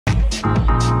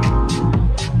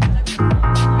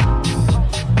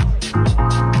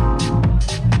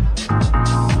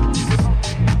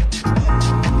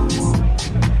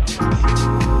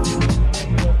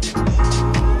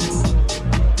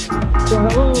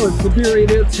It's the Beer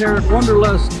Idiots here at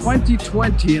Wanderlust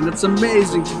 2020, and it's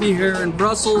amazing to be here in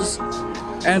Brussels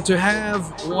and to have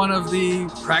one of the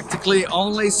practically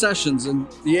only sessions in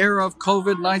the era of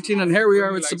COVID-19. And here we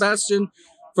are with Sebastian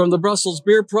from the Brussels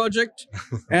Beer Project.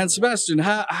 And Sebastian,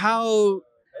 how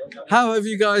have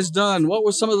you guys done? What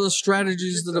were some of the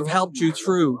strategies that have helped you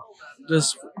through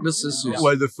this issue?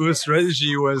 Well, the first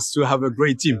strategy was to have a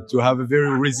great team, to have a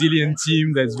very resilient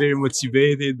team that's very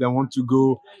motivated, that want to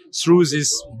go through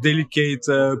this delicate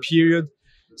period.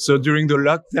 So during the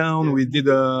lockdown, we did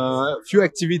a few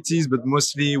activities, but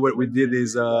mostly what we did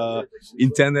is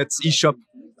internet e-shop,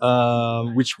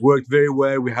 which worked very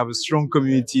well. We have a strong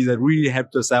community that really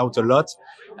helped us out a lot.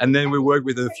 And then we worked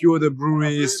with a few other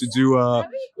breweries to do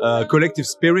collective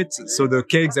spirit. So the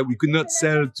kegs that we could not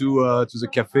sell to the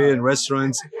cafe and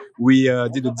restaurants, we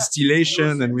did a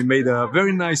distillation and we made a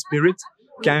very nice spirit,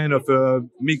 kind of a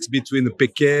mix between the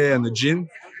Péquet and the gin.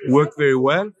 Worked very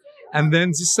well. And then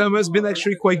this summer has been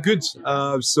actually quite good.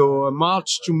 So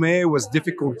March to May was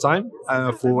difficult time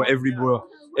for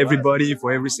everybody,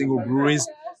 for every single breweries.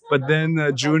 But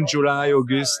then June, July,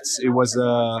 August, it was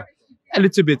a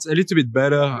little bit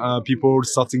better. People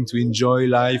starting to enjoy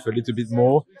life a little bit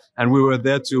more, and we were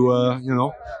there to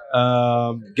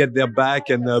get their back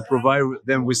and provide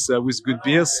them with good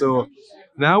beer. So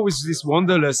now with this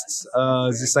Wanderlust,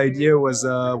 this idea was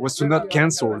to not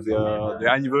cancel the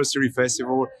anniversary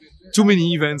festival. Too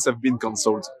many events have been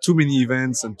cancelled. Too many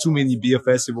events and too many beer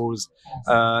festivals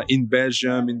in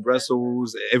Belgium, in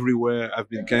Brussels, everywhere have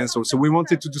been cancelled. So we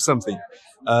wanted to do something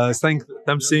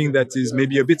that is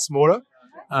maybe a bit smaller,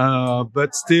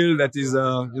 but still that is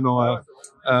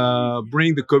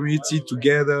bring the community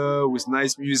together with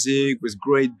nice music, with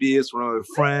great beers from our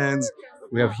friends.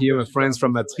 We have here friends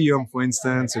from Atrium, for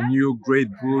instance, a new great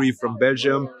brewery from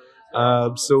Belgium.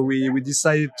 So we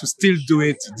decided to still do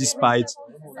it despite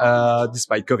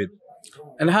COVID.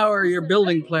 And how are your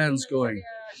building plans going?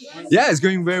 Yeah, it's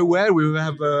going very well. We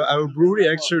have our brewery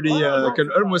actually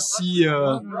can almost see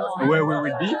where we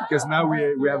will be, because now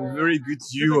we have a very good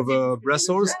view of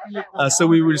Brussels. So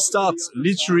we will start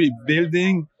literally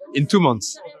building in 2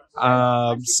 months.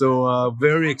 So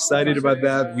very excited about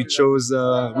that. We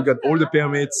got all the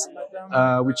permits.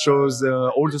 We chose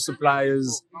all the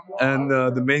suppliers and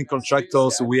the main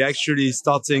contractors. So we're actually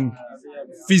starting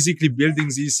physically building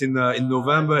this in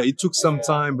November. It took some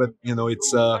time, but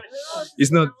it's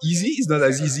not easy. It's not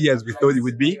as easy as we thought it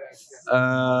would be.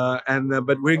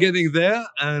 But we're getting there.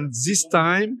 And this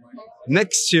time,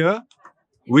 next year,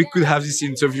 we could have this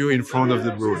interview in front of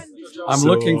the brewery. I'm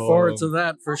looking forward to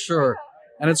that for sure.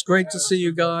 And it's great to see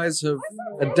you guys have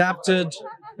adapted,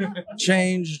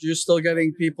 changed. You're still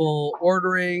getting people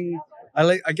ordering.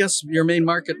 I guess your main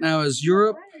market now is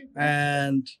Europe,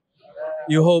 and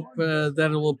you hope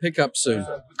that it will pick up soon.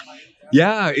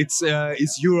 Yeah, it's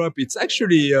Europe. It's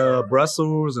actually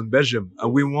Brussels and Belgium.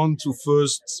 We want to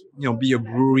first, be a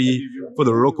brewery for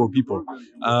the local people.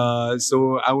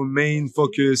 So our main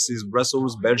focus is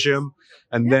Brussels, Belgium,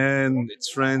 and then it's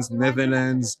France,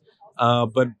 Netherlands.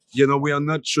 But we are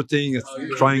not trying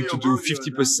to do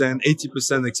 50%,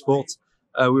 80% export.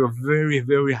 We are very,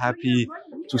 very happy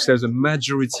to sell the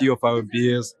majority of our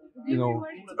beers,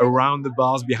 around the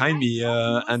bars behind me,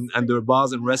 and the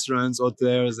bars and restaurants,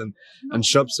 hotels and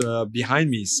shops behind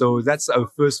me. So that's our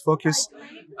first focus.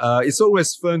 It's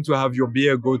always fun to have your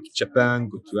beer go to Japan,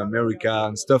 go to America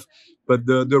and stuff, but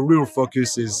the real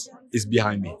focus is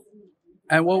behind me.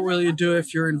 And what will you do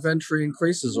if your inventory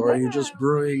increases, or are you just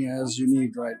brewing as you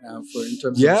need right now in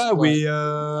terms of supply?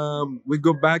 we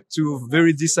go back to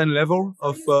very decent level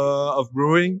of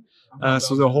brewing.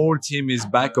 So the whole team is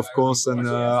back, of course, and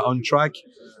on track.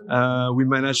 We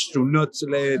managed to not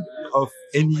lay off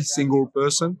any single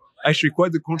person. Actually,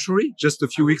 quite the contrary. Just a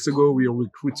few weeks ago, we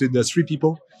recruited 3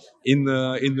 people in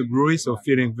the brewery, so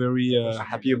feeling very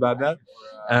happy about that.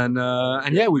 And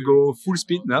yeah, we go full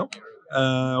speed now.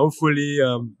 Hopefully,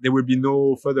 there will be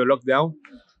no further lockdown,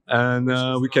 and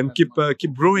we can keep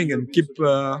brewing and keep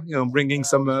bringing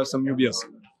some new beers.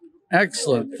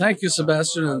 Excellent. Thank you,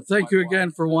 Sebastian, and thank you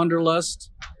again for Wanderlust.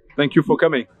 Thank you for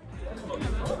coming,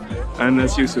 and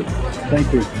see you soon.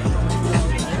 Thank you.